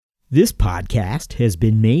This podcast has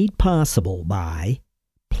been made possible by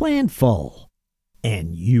Planful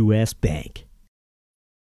and U.S. Bank.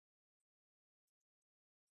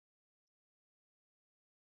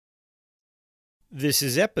 This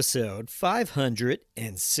is episode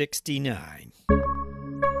 569.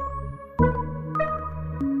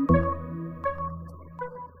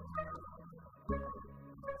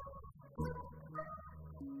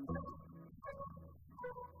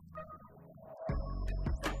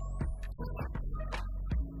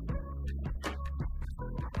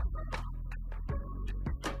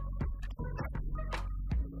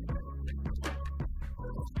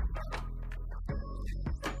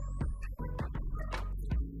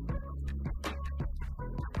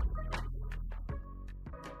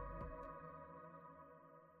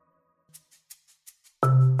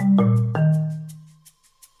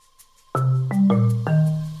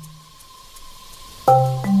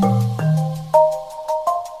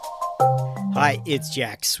 Hi, it's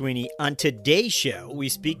Jack Sweeney. On today's show, we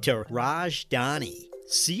speak to Dani,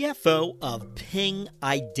 CFO of Ping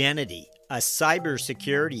Identity, a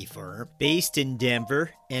cybersecurity firm based in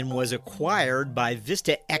Denver and was acquired by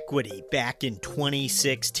Vista Equity back in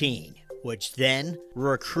 2016, which then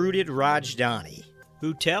recruited Dani,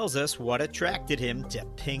 who tells us what attracted him to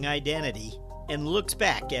Ping Identity and looks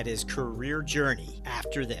back at his career journey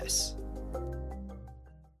after this.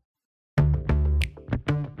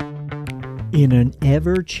 In an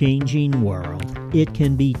ever-changing world, it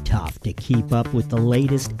can be tough to keep up with the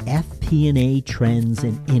latest FP&A trends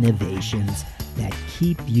and innovations that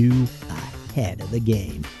keep you ahead of the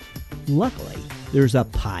game. Luckily, there's a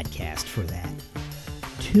podcast for that.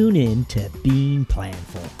 Tune in to Being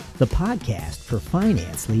Planful, the podcast for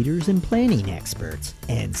finance leaders and planning experts,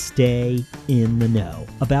 and stay in the know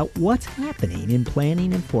about what's happening in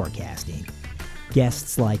planning and forecasting.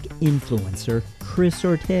 Guests like influencer Chris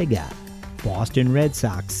Ortega, Boston Red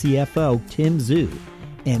Sox CFO Tim Zhu,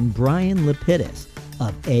 and Brian Lapidus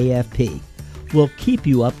of AFP will keep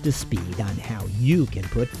you up to speed on how you can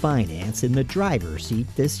put finance in the driver's seat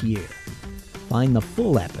this year. Find the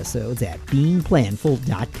full episodes at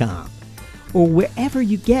beingplanful.com or wherever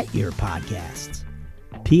you get your podcasts.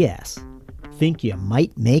 P.S. Think you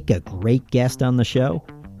might make a great guest on the show?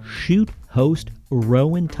 Shoot host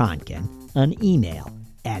Rowan Tonkin an email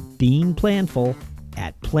at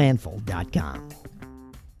beingplanful@planful.com.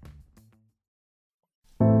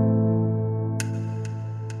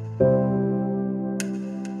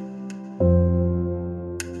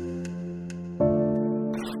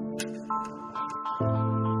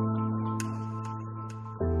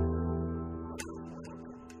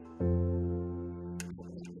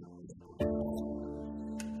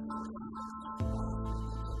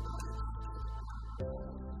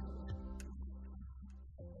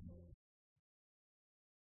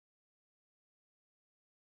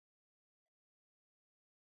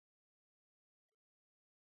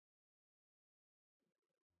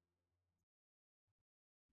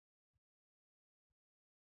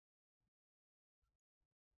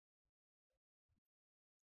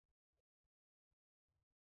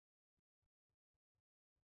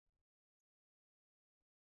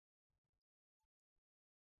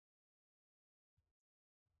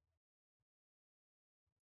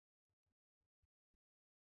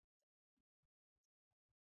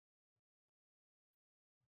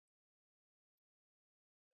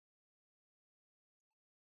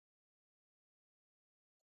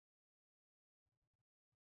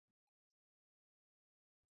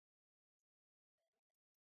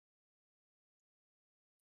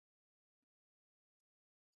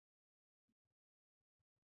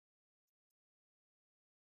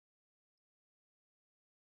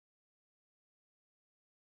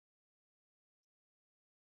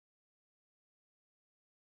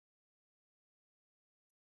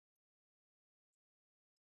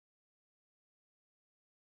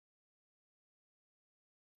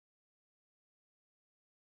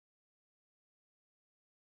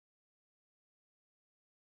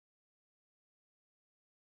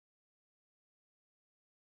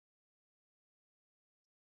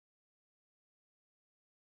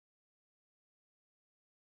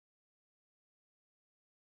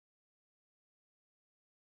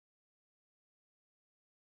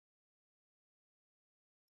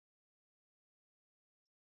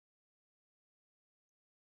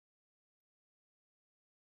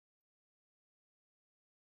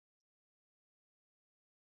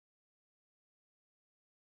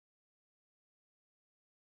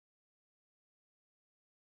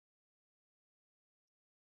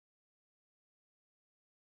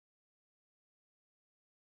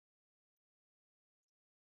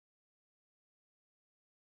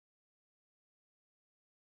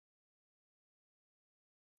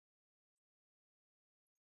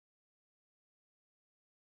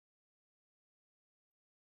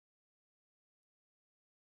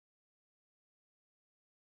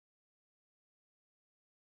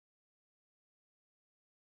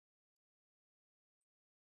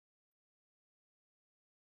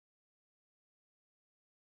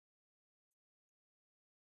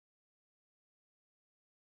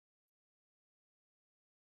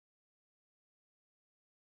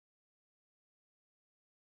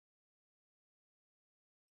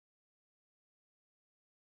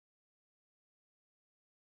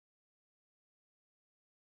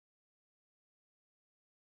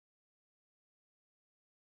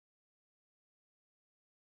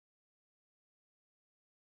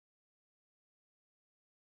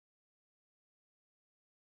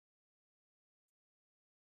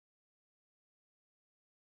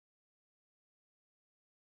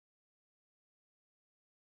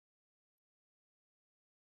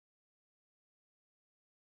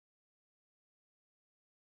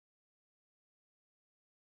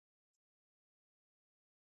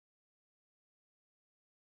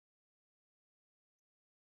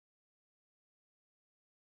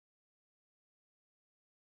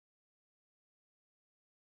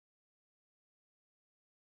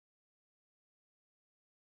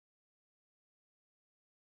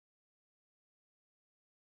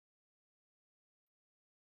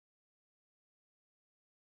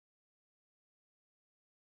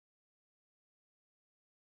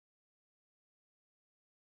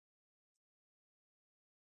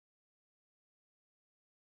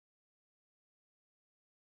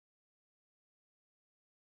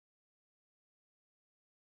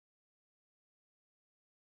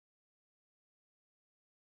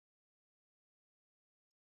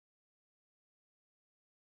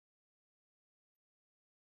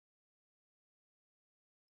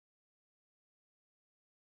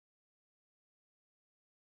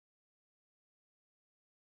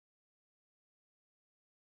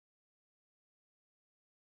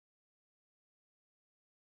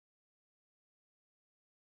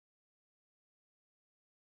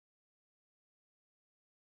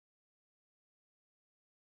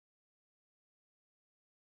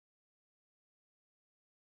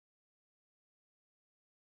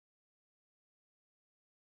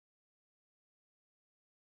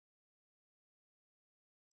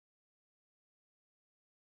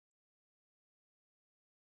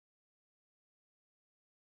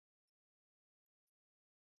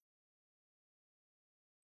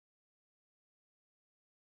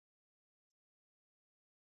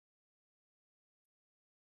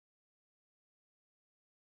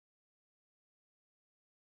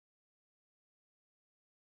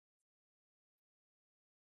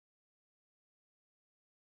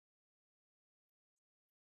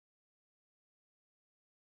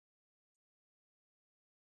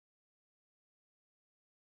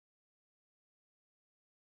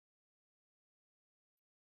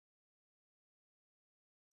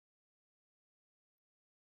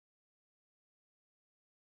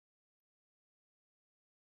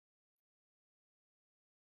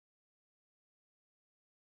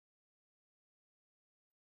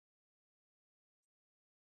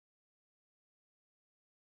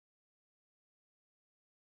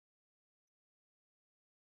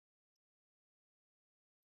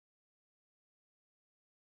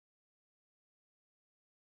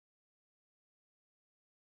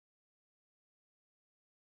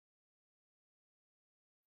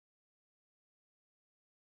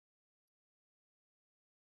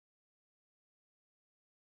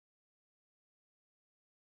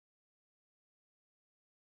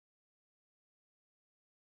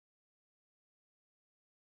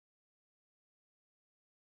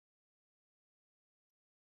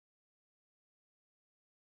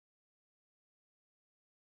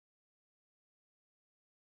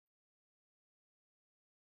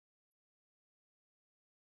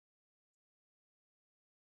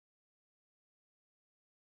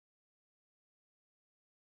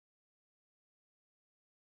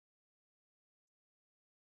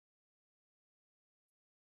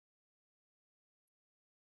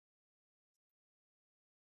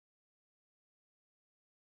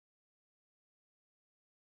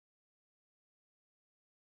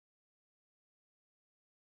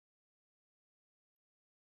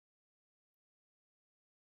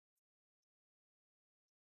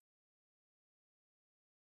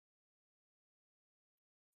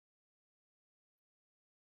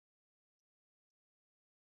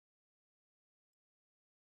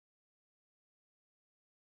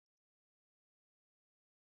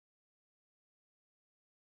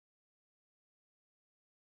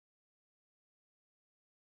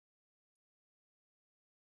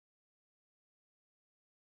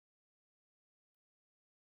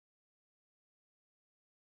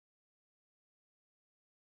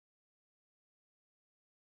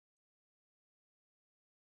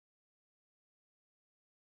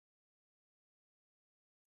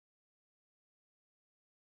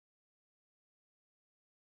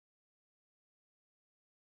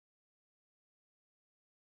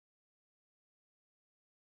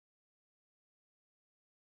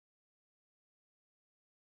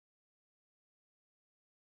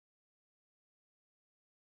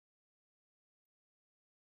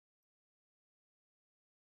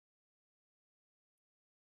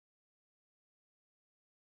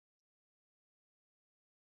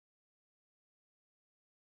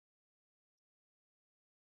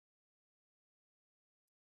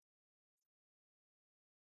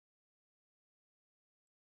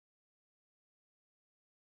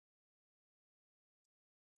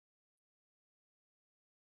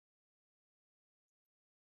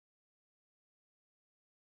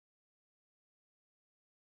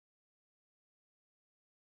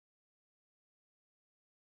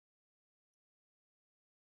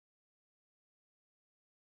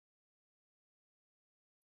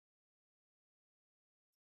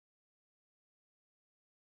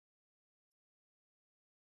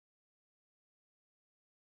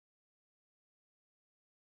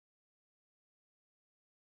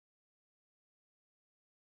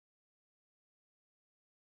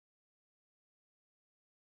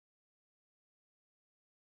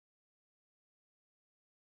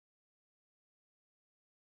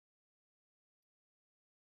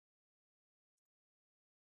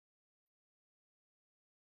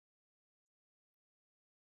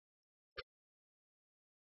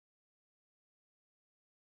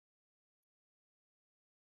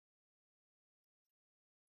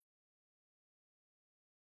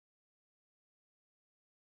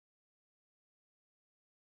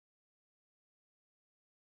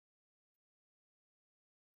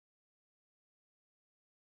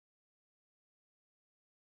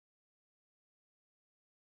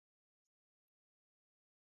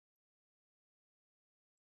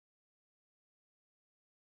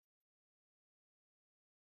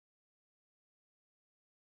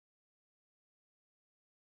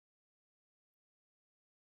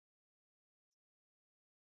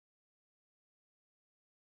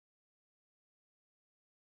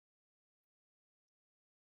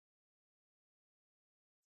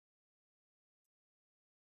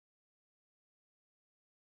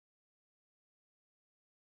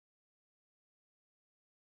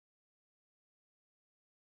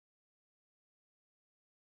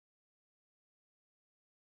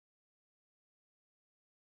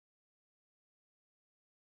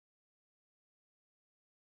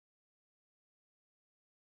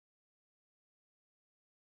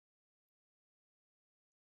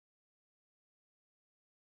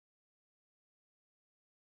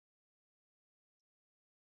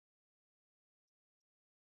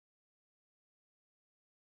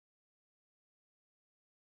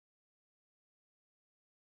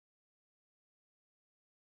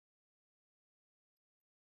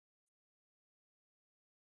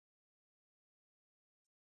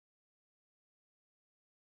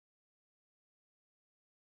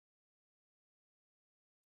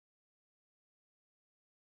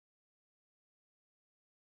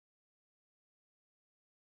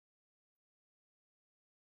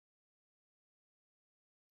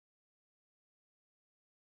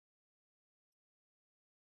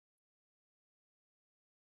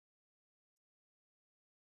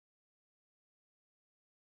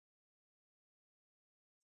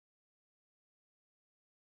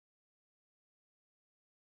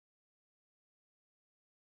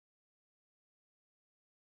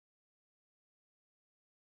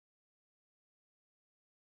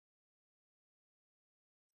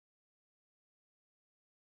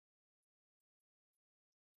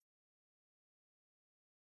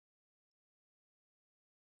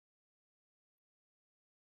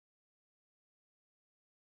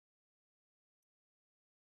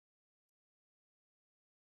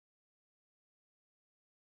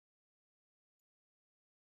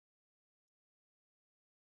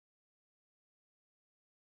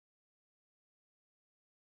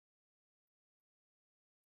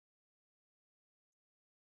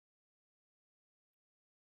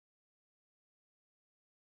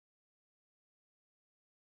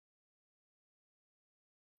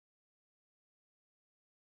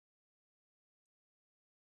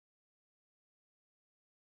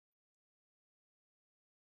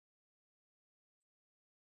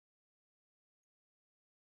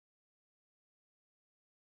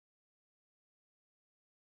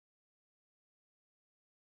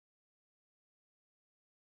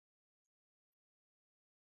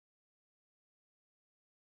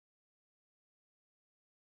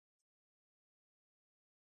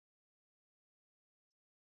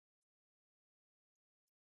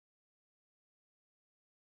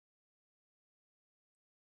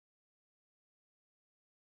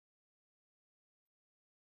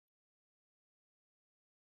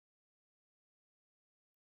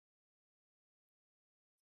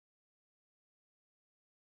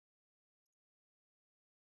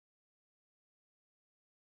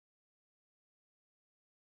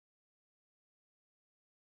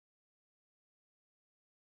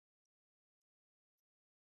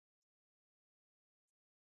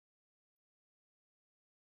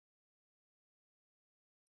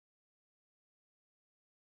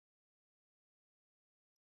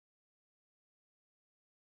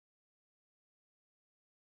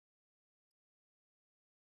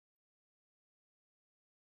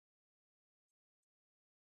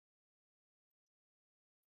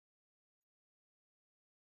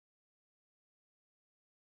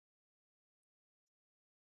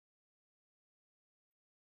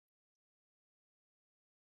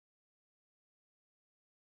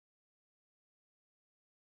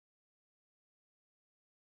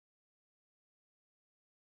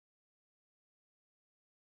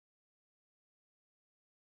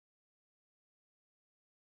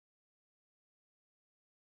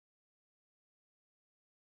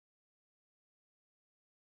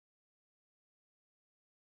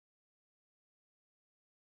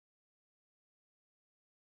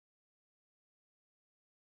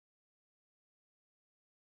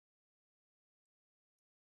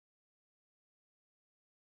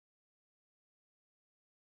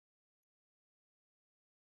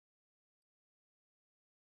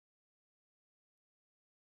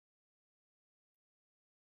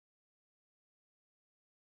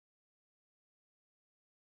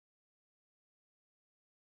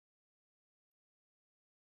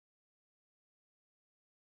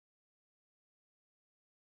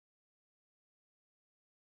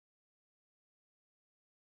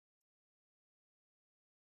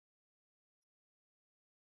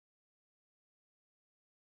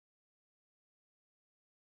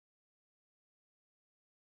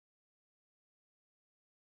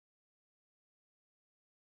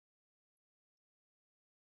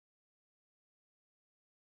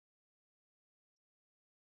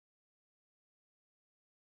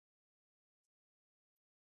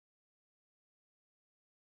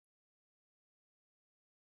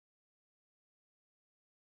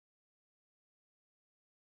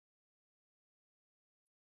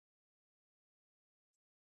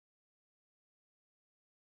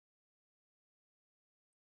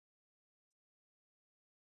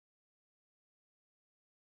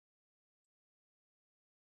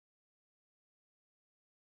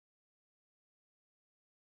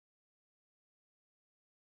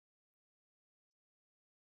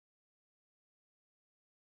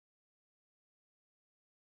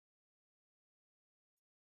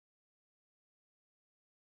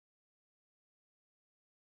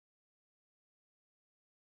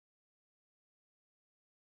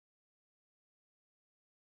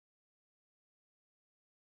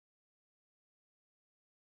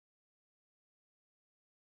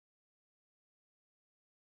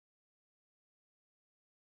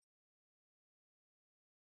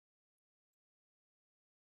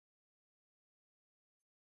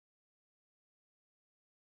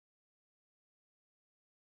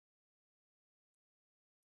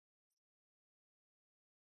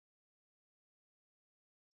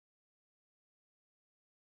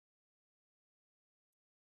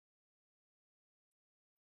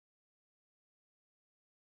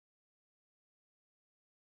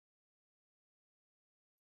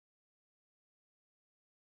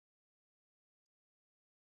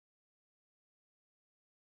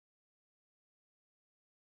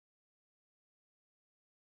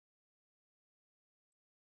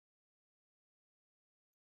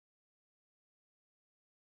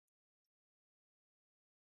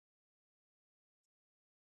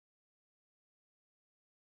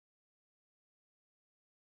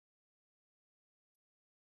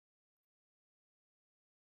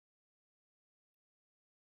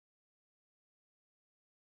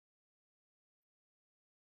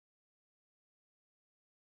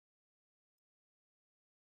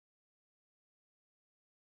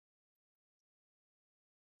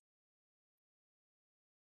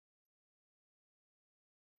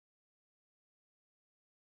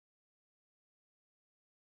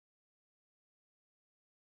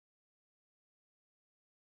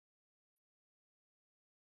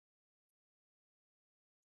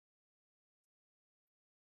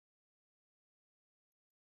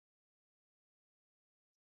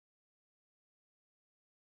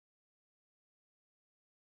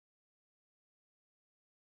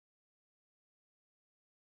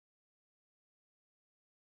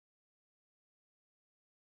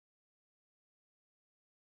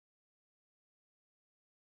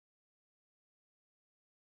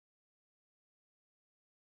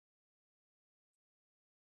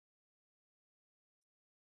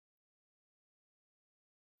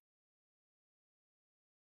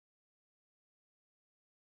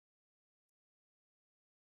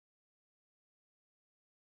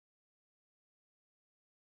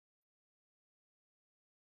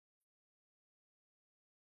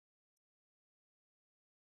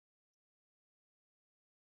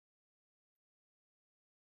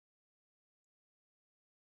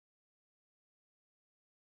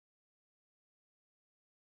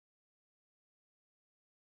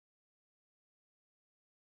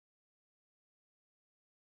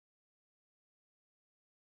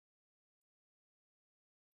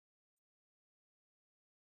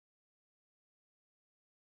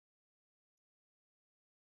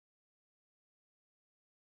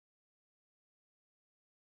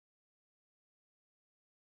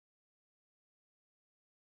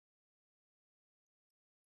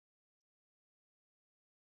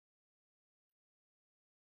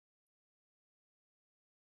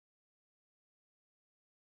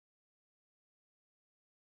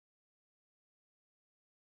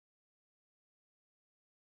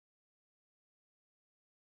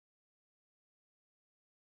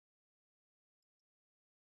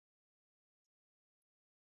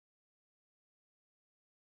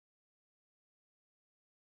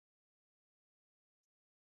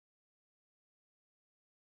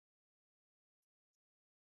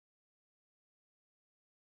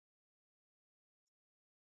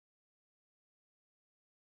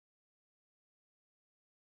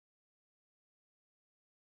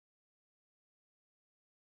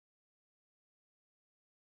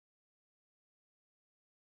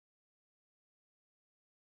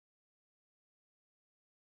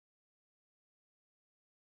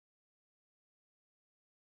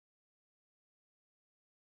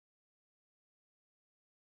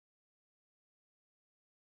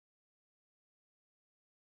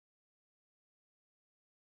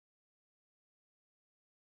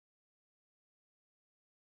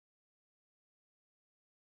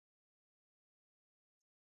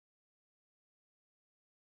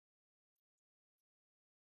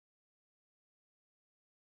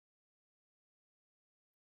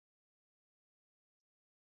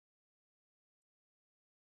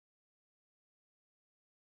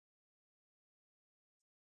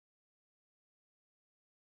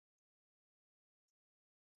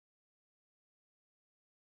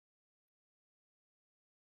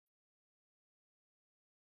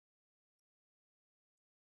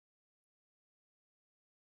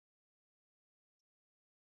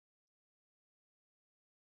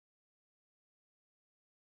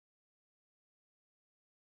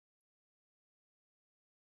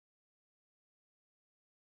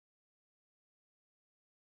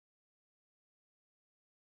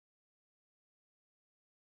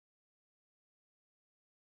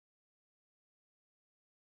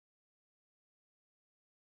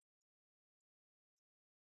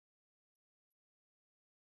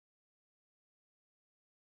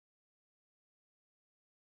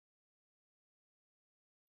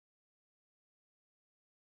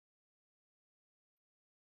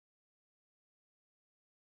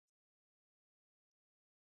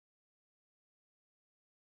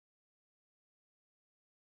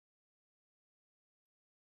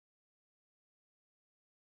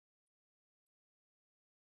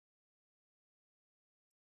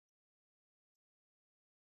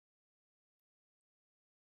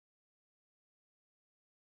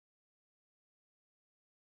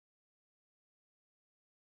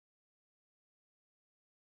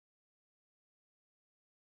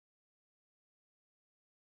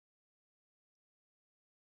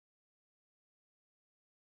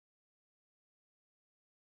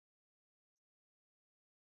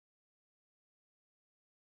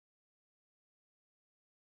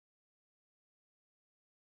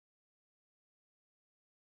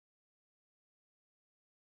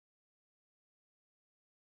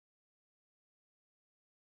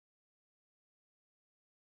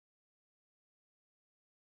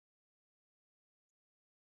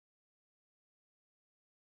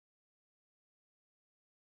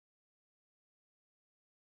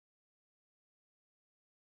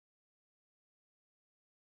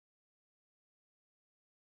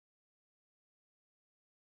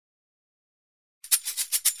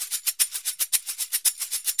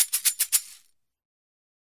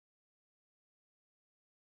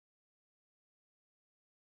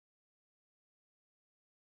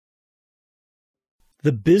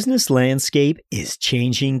 The business landscape is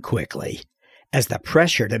changing quickly. As the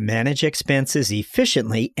pressure to manage expenses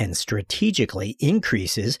efficiently and strategically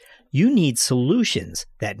increases, you need solutions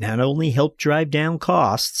that not only help drive down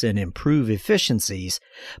costs and improve efficiencies,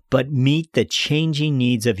 but meet the changing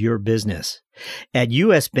needs of your business. At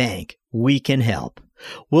U.S. Bank, we can help.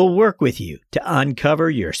 We'll work with you to uncover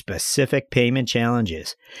your specific payment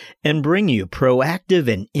challenges and bring you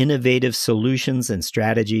proactive and innovative solutions and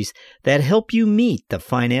strategies that help you meet the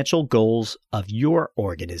financial goals of your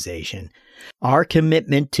organization. Our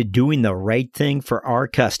commitment to doing the right thing for our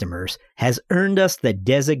customers has earned us the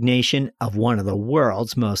designation of one of the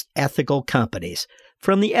world's most ethical companies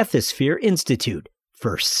from the Ethisphere Institute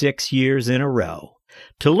for 6 years in a row.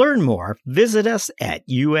 To learn more, visit us at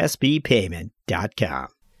usbpayment.com.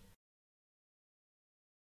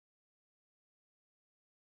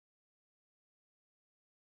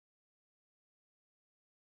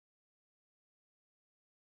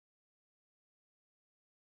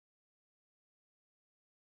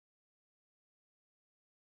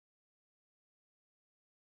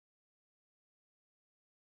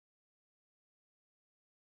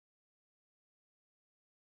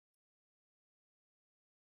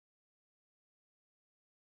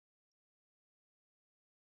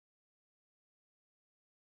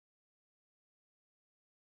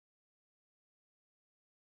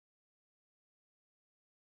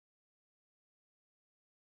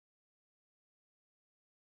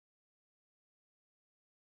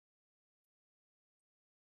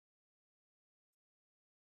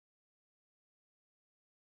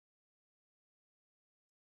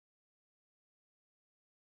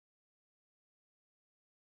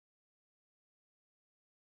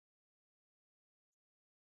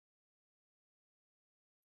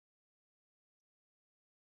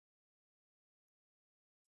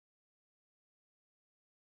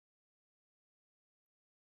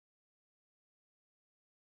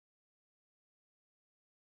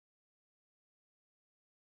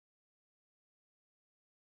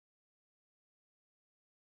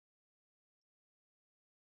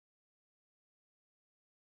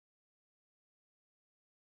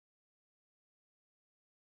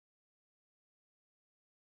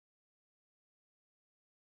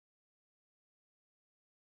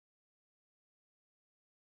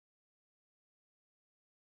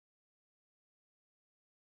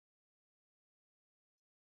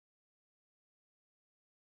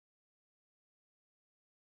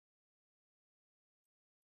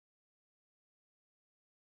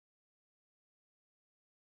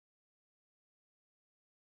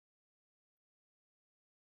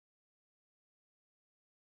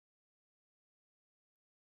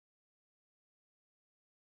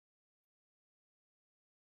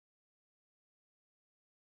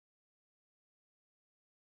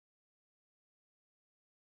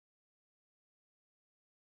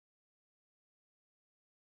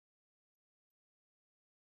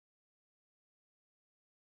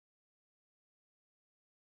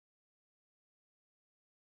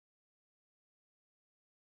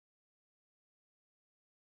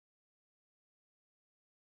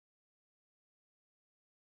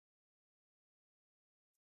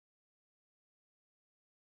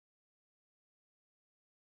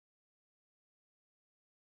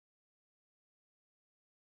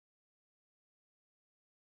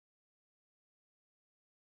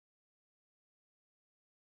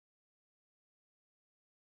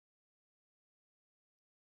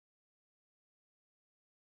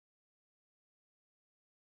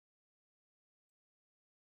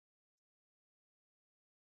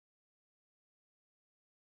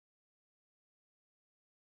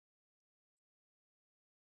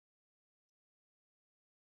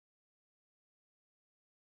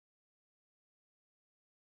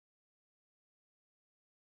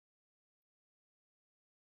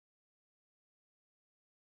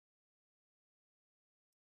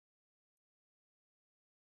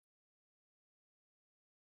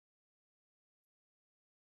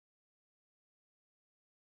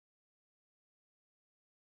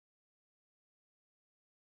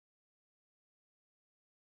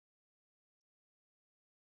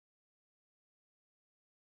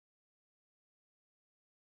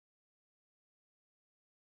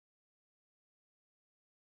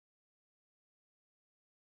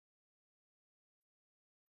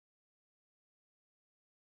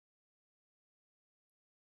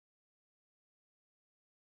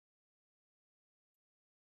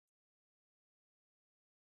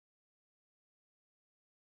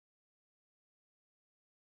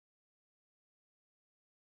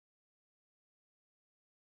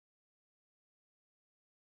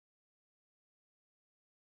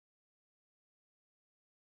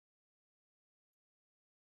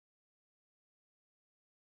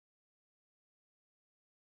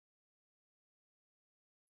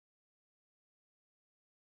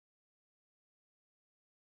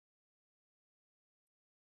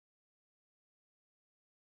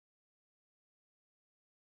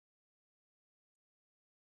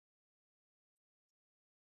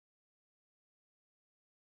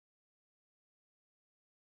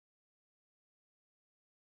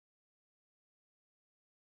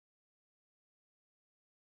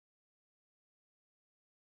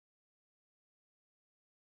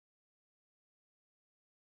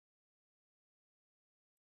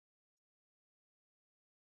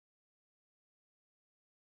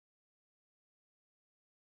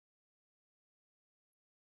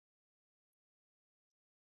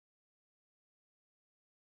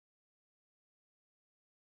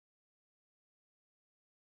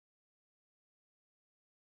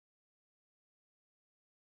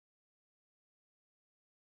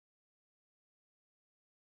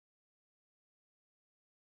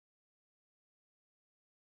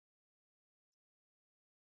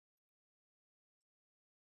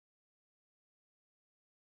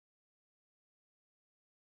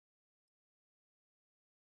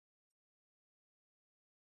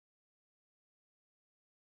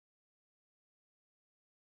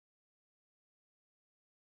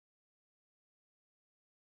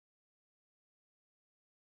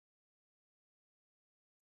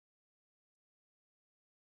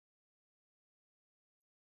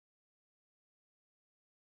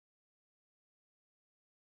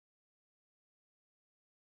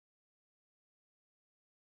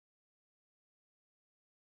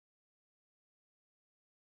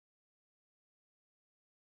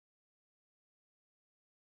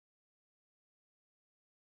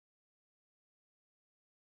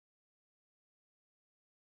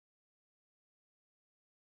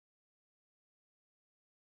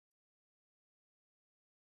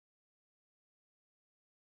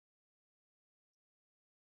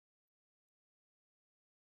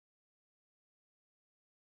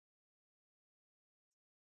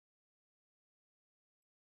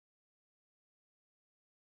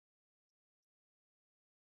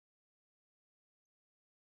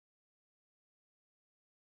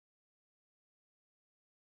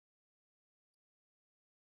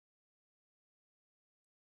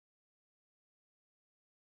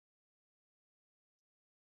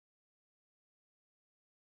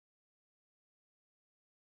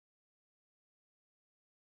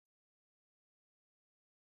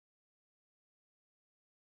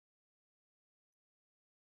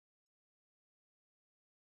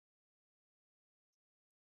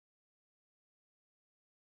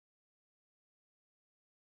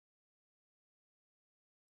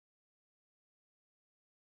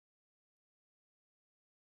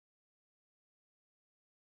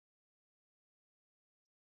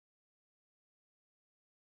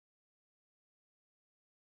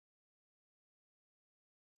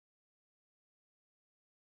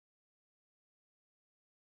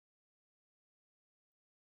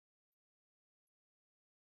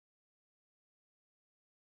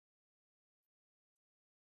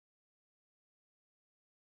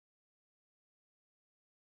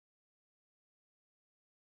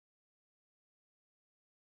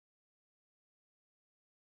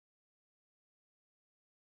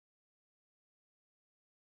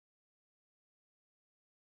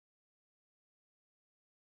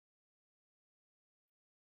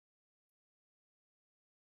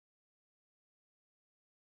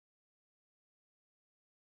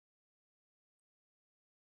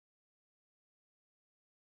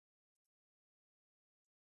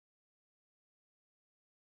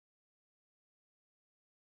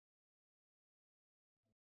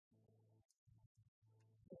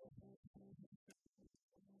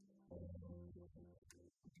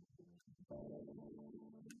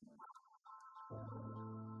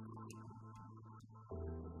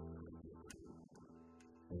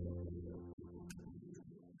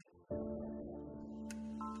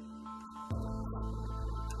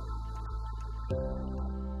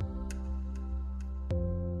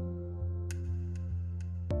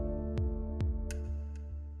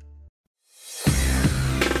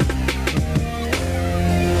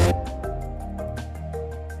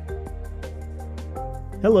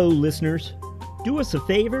 Hello, listeners. Do us a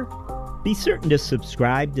favor. Be certain to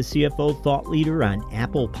subscribe to CFO Thought Leader on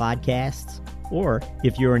Apple Podcasts, or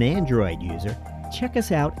if you're an Android user, check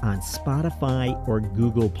us out on Spotify or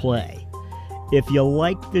Google Play. If you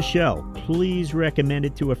like the show, please recommend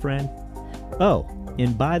it to a friend. Oh,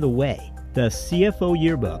 and by the way, the CFO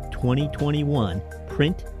Yearbook 2021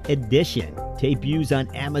 print edition debuts on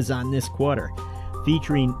Amazon this quarter,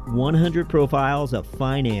 featuring 100 profiles of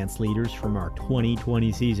finance leaders from our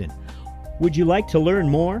 2020 season. Would you like to learn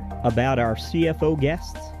more about our CFO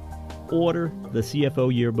guests? Order the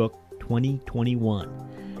CFO Yearbook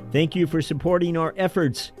 2021. Thank you for supporting our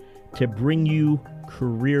efforts to bring you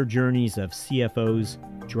career journeys of CFOs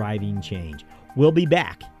driving change. We'll be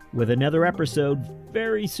back with another episode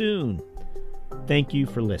very soon. Thank you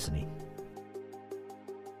for listening.